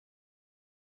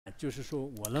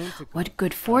What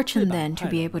good fortune then to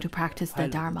be able to practice the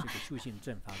Dharma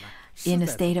in a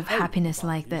state of happiness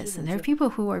like this. And there are people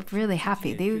who are really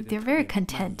happy. They're very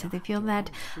content. They feel that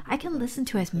I can listen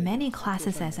to as many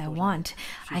classes as I want.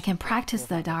 I can practice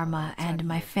the Dharma, and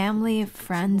my family,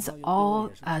 friends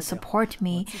all support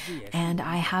me, and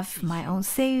I have my own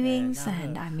savings,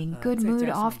 and I'm in good mood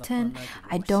often.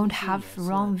 I don't have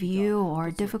wrong view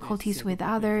or difficulties with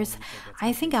others.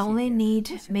 I think I only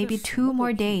need maybe 2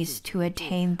 more days to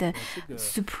attain the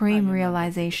supreme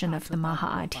realization of the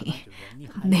Maha'ati.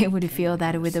 They would feel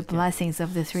that with the blessings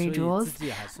of the 3 jewels,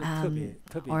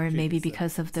 or maybe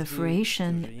because of the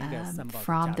fruition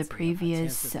from the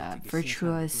previous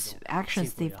virtuous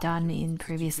actions they've done in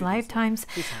previous lifetimes,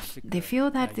 they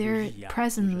feel that their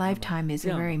present lifetime is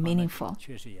very meaningful.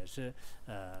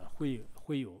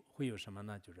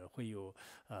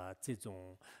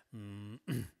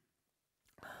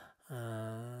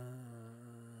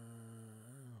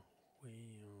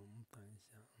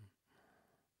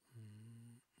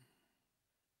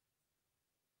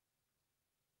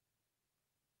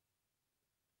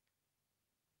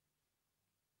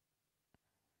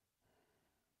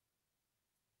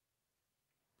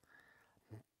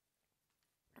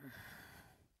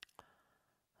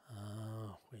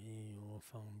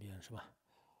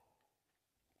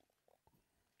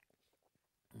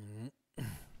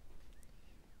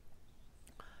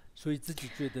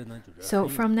 So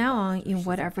from now on, in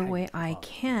whatever way I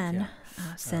can,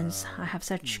 since I have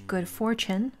such good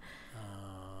fortune,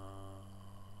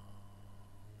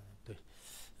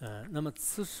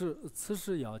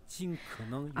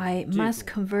 I must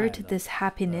convert this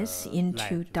happiness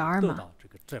into Dharma.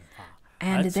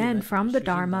 And then from the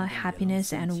Dharma,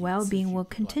 happiness and well-being will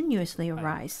continuously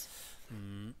arise.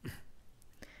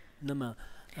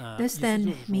 This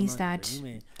then means that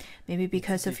maybe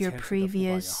because of your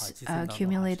previous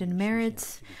accumulated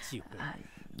merits,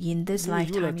 in this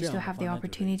lifetime you still have the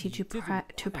opportunity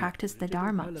to practice the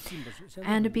Dharma.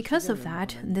 And because of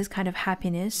that, this kind of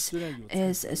happiness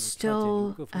is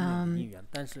still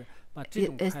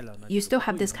you still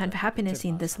have this kind of happiness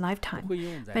in this lifetime.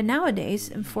 But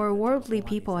nowadays, for worldly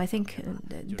people, I think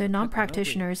the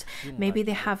non-practitioners, maybe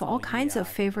they have all kinds of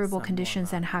favorable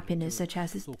conditions and happiness, such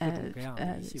as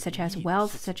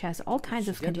wealth, such as all kinds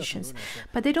of conditions.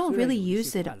 But they don't really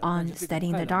use it on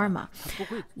studying the Dharma.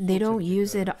 They don't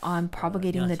use it on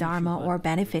propagating the Dharma or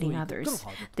benefiting others.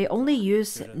 They only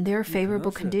use their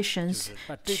favorable conditions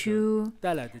to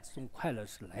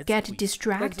get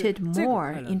distracted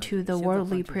more into the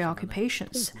worldly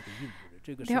preoccupations.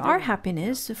 There are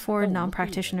happiness for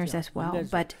non-practitioners as well,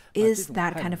 but is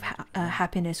that kind of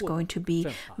happiness going to be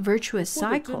virtuous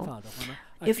cycle?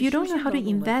 If you don't know how to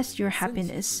invest your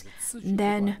happiness,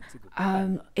 then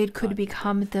it could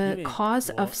become the cause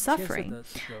of suffering,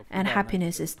 and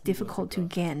happiness is difficult to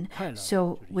gain.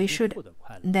 So we should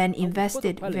then invest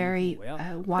it very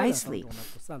wisely.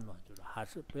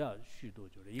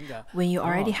 When you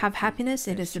already have happiness,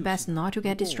 it is best not to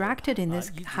get distracted in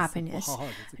this happiness.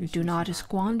 Do not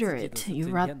squander it.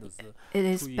 It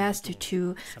is best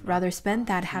to rather spend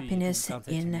that happiness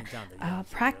in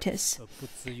practice.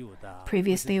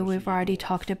 Previously, we've already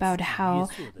talked about how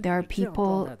there are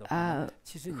people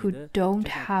who don't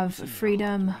have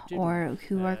freedom, or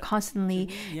who are constantly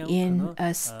in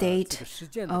a state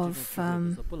of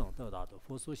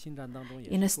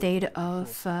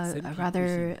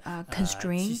rather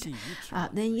constrained.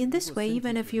 Then in this way,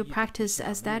 even if you practice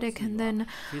aesthetic, then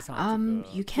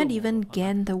you can't even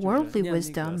gain the worldly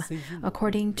wisdom.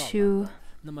 According to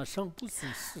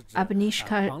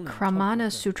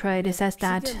Abhinishka Sutra, it says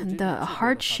that the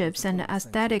hardships and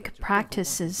aesthetic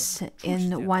practices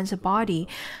in one's body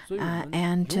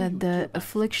and the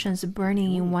afflictions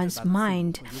burning in one's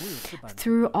mind,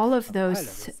 through all of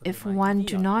those, if one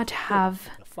do not have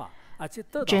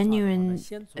genuine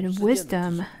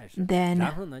wisdom, then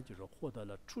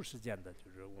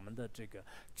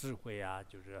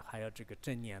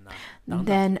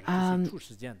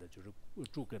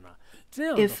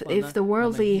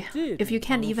if you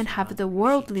can't even have the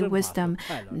worldly wisdom,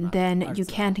 then you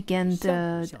can't gain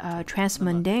the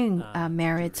transmundane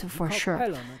merits for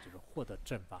sure.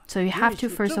 So you have to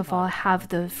first of all have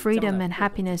the freedom and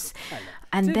happiness,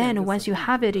 and then once you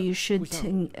have it, you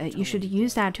should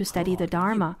use that to study the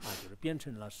Dharma.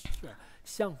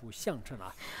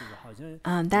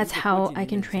 That's how I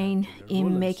can train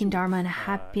in making Dharma and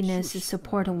happiness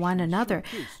support one another.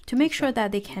 To make sure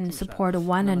that they can support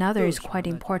one another is quite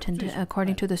important.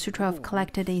 According to the Sutra of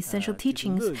Collected Essential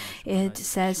Teachings, it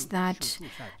says that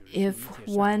if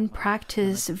one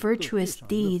practices virtuous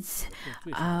deeds,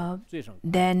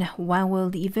 then one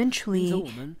will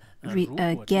eventually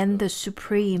gain the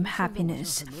supreme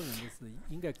happiness.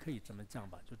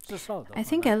 I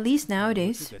think at least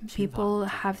nowadays, people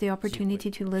have the opportunity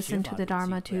to listen to the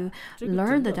Dharma, to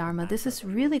learn the Dharma. This is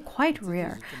really quite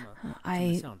rare.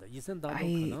 I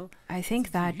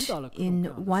think that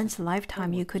in one's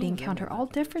lifetime, you could encounter all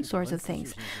different sorts of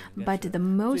things. But the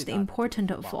most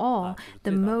important of all,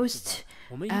 the most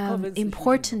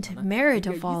important merit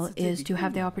of all is to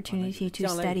have the opportunity to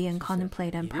study and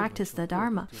contemplate and practice the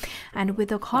Dharma. And with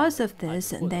the cause of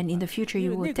this, then in the future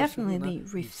you will definitely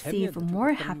receive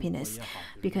more happiness,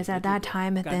 because at that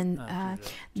time then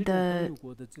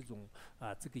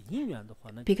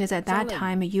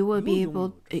you will be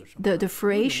able, the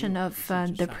fruition of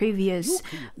the previous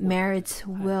merits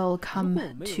will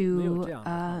come to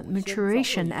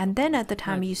maturation, and then at the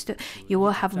time you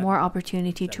will have more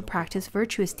opportunity to practice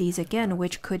virtuous deeds again,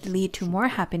 which could lead to more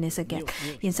happiness again.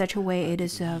 In such a way, it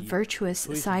is a virtuous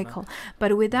cycle.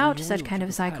 But without such kind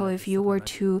of cycle, if you were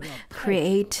to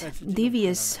create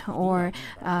devious or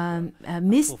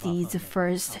misdeeds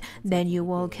first, then you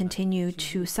will continue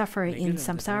to suffer in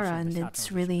samsara, and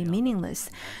it's really meaningless.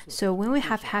 So when we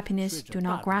have happiness, do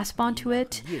not grasp onto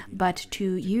it, but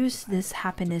to use this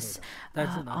happiness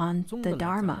on the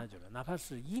Dharma.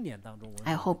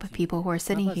 I hope people who are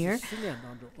sitting here,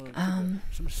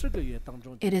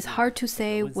 it is hard to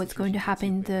say what's going to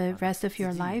happen the rest of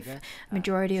your life,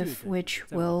 majority of which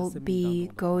will be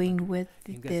going with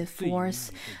the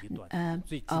force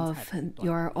of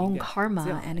your own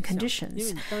karma and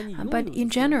conditions. But in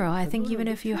general, I think even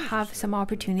if you have some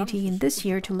opportunity in this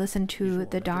year to listen to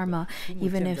the Dharma,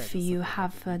 even if you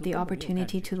have the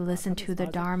opportunity to listen to the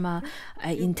Dharma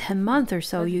in 10 months or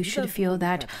so, you should feel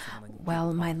that,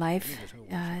 well, my life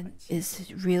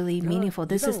is really meaningful.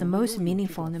 This is the most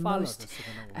meaningful and the most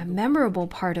memorable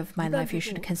part of my life. You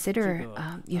should consider,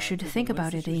 you should think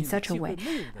about it in such a way.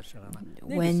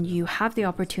 When you have the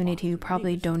opportunity, you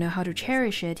probably don't know how to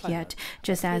cherish it yet.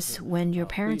 Just as when your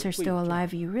parents are still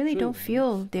alive, you really don't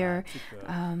feel their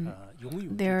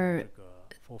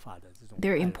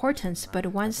importance, but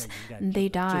once they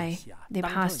die, they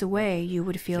passed away, you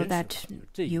would feel that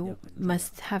you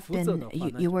must have been,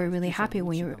 you were really happy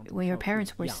when your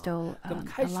parents were still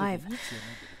alive.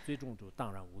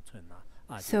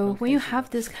 So when you have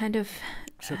this kind of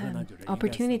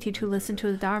opportunity to listen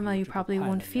to the Dharma, you probably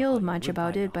won't feel much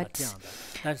about it, but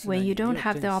when you don't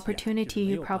have the opportunity,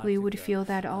 you probably would feel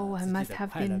that, oh, I must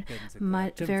have been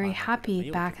very happy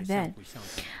back then.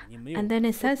 And then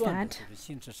it says that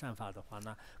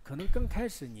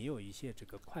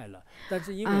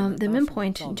the main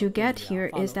point to get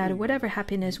here is that whatever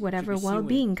happiness, whatever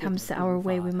well-being comes our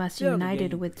way, we must unite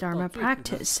it with Dharma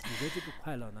practice.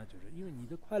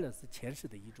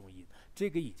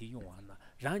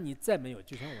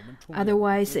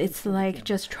 Otherwise, it's like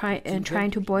just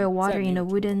trying to boil water in a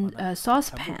wooden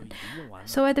saucepan.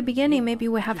 So at the beginning, maybe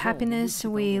we have happiness,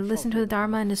 we listen to the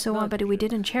Dharma and so on, but we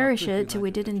didn't cherish it,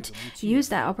 we didn't use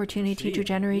that opportunity to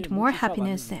generate more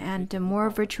happiness and more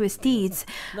virtuous deeds.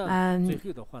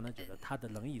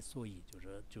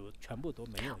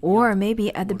 Or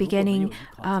maybe at the beginning,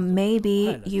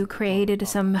 maybe you created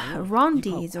some wrong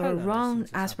deeds or wrong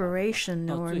aspiration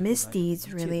or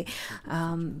misdeeds, really,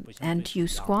 and you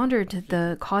squandered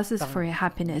the causes for your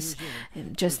happiness.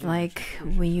 Just like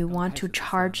when you want to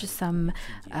charge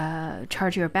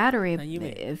your battery,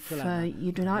 if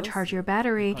you do not charge your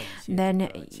battery,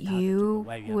 then you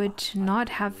would not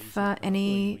have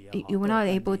you were not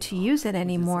able to use it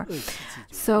anymore.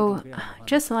 So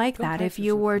just like that, if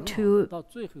you were to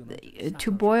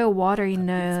boil water in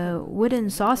a wooden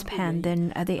saucepan,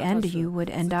 then at the end you would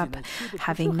end up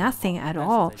having nothing at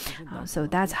all. So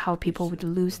that's how people would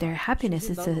lose their happiness.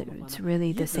 It's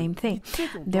really the same thing.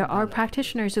 There are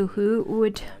practitioners who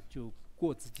would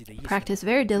practice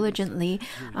very diligently,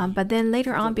 but then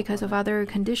later on, because of other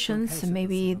conditions,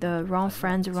 maybe the wrong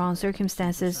friends, wrong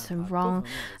circumstances, wrong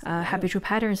habitual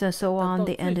patterns and so on,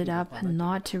 they ended up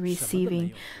not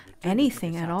receiving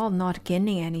anything at all, not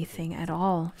gaining anything at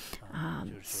all.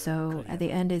 So at the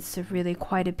end, it's really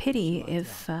quite a pity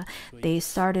if they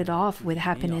started off with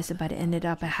happiness but ended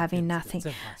up having nothing.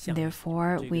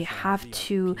 Therefore, we have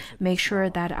to make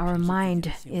sure that our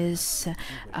mind is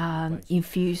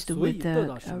infused with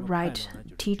the right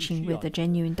teaching, with the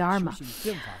genuine Dharma.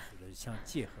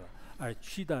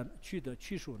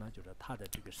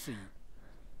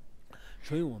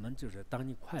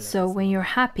 So when you're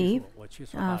happy,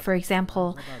 for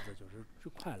example,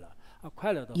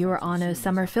 you're on a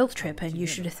summer field trip, and you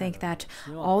should think that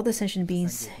all the sentient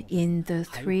beings in the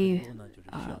three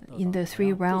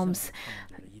realms,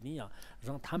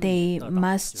 they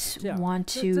must want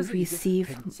to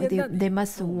receive, they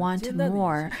must want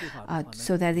more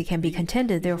so that they can be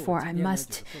contented. Therefore, I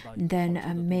must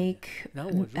then make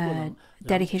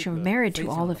dedication of merit to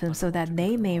all of them so that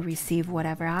they may receive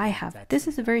whatever I have. This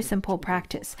is a very simple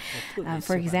practice.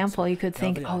 For example, you could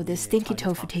think, oh, this stinky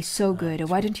tofu tastes so good.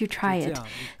 Why don't you try it?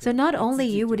 So not only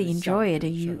you would enjoy it,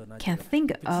 you can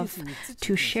think of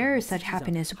to share such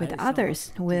happiness with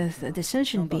others, with the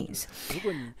sentient beings.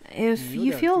 If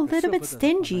you feel a little bit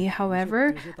stingy,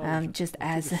 however, just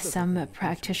as some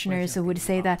practitioners would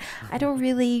say that, I don't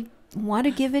really want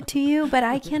to give it to you, but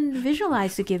I can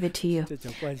visualize to give it to you.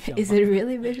 Is it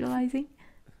really visualizing?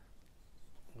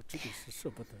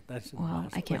 Well,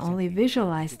 I can only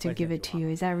visualize to give it to you.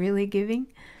 Is that really giving?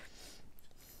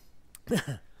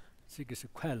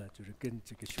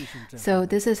 So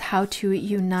this is how to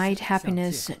unite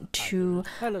happiness to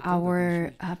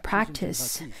our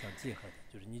practice.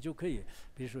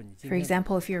 For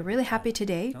example, if you're really happy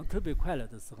today,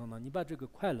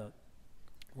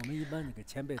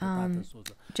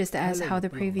 just as how the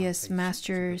previous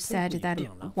master said that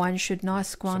one should not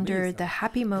squander the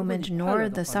happy moment nor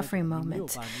the suffering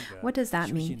moment. What does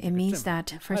that mean? It means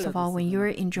that, first of all, when you're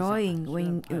enjoying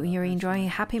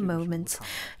happy moments,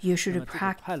 you should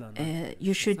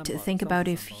think about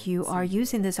if you are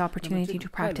using this opportunity to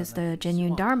practice the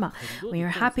genuine Dharma. When you're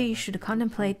happy, you should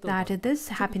contemplate that this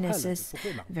happiness is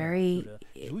very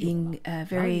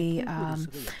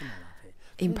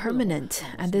impermanent,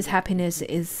 and this happiness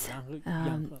is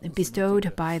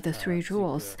bestowed by the three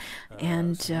jewels.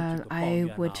 And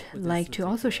I would like to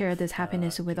also share this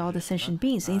happiness with all the sentient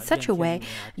beings in such a way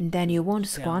then you won't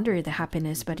squander the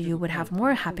happiness, but you would have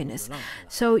more happiness.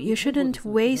 So you shouldn't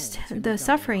waste the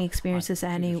suffering experiences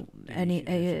in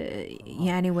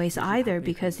any ways either,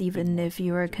 because even if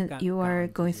you are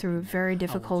going through very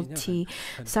difficulty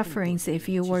sufferings, if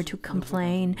you were to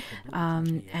complain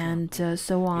and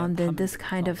so on, then this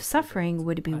kind of suffering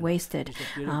would be wasted.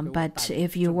 But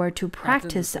if you were to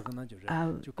practice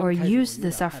or use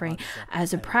the suffering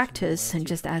as a practice, and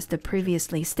just as the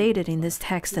previously stated in this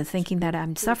text, thinking that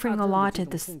I'm suffering a lot,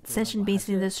 the sentient beings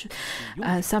in this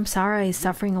samsara is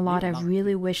suffering a lot, I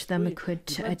really wish them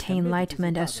could attain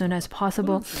enlightenment as soon as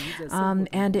possible.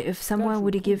 And if someone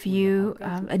would give you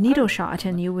a needle shot,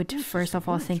 and you would first of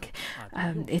all think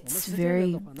it's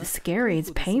very scary,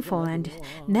 it's painful, and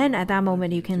then at that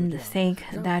moment you can think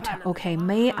that, okay,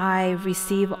 may I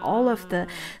receive all of the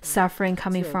suffering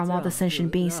coming from all the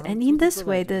sentient beings. And in this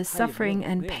way, the suffering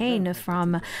and pain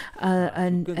from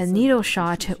a needle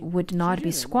shot would not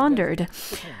be squandered.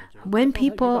 When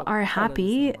people are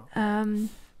happy,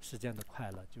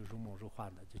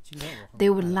 they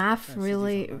would laugh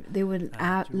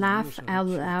out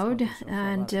loud,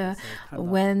 and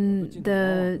when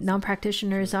the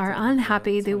non-practitioners are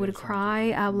unhappy, they would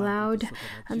cry out loud,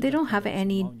 and they don't have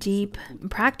any deep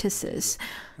practices.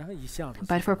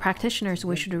 But for practitioners,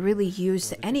 we should really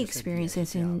use any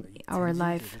experiences in our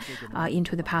life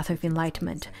into the path of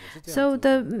enlightenment. So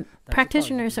the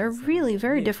practitioners are really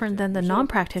very different than the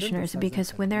non-practitioners,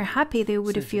 because when they're happy, they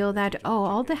would feel that, oh,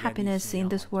 all the happiness in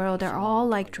this world are all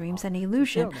like dreams and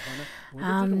illusion.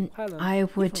 I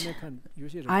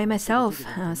myself,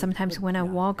 sometimes when I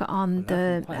walk on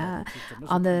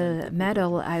the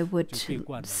meadow, I would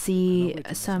see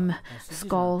some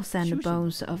skulls and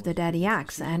bones of the dead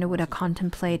yaks, and I would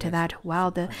contemplate that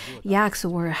while the yaks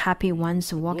were happy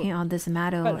ones walking on this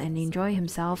meadow and enjoy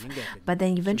himself, but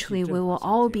then eventually we will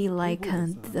all be like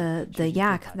the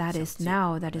yak that is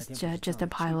now, that is just a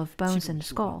pile of bones and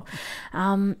skull.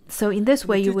 So in this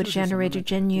way, you would generate a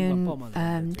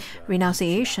genuine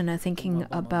renunciation and thinking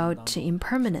about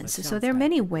impermanence. So there are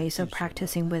many ways of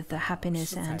practicing with the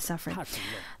happiness and suffering.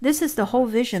 This is the whole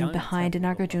vision behind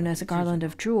Nagarjuna's garland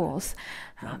of jewels,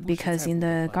 because in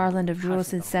the garland of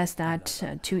jewels it says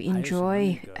that to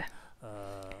enjoy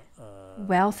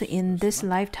wealth in this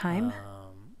lifetime,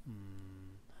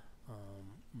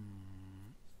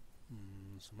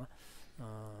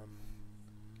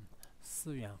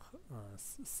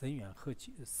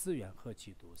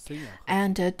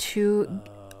 and to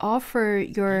offer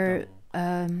your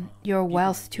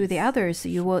wealth to the others,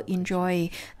 you will enjoy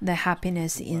the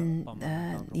happiness in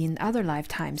other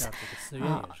lifetimes.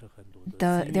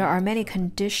 There are many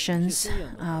conditions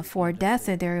for death.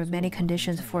 There are many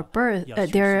conditions for birth.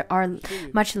 There are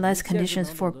much less conditions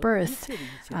for birth.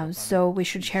 So we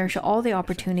should cherish all the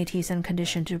opportunities and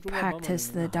conditions to practice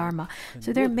the Dharma.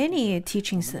 So there are many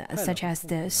teachings such as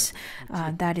this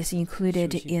that is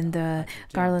included in the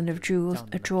garland of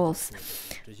jewels.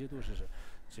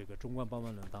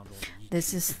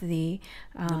 This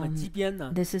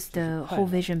is the whole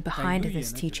vision behind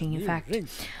this teaching. In fact,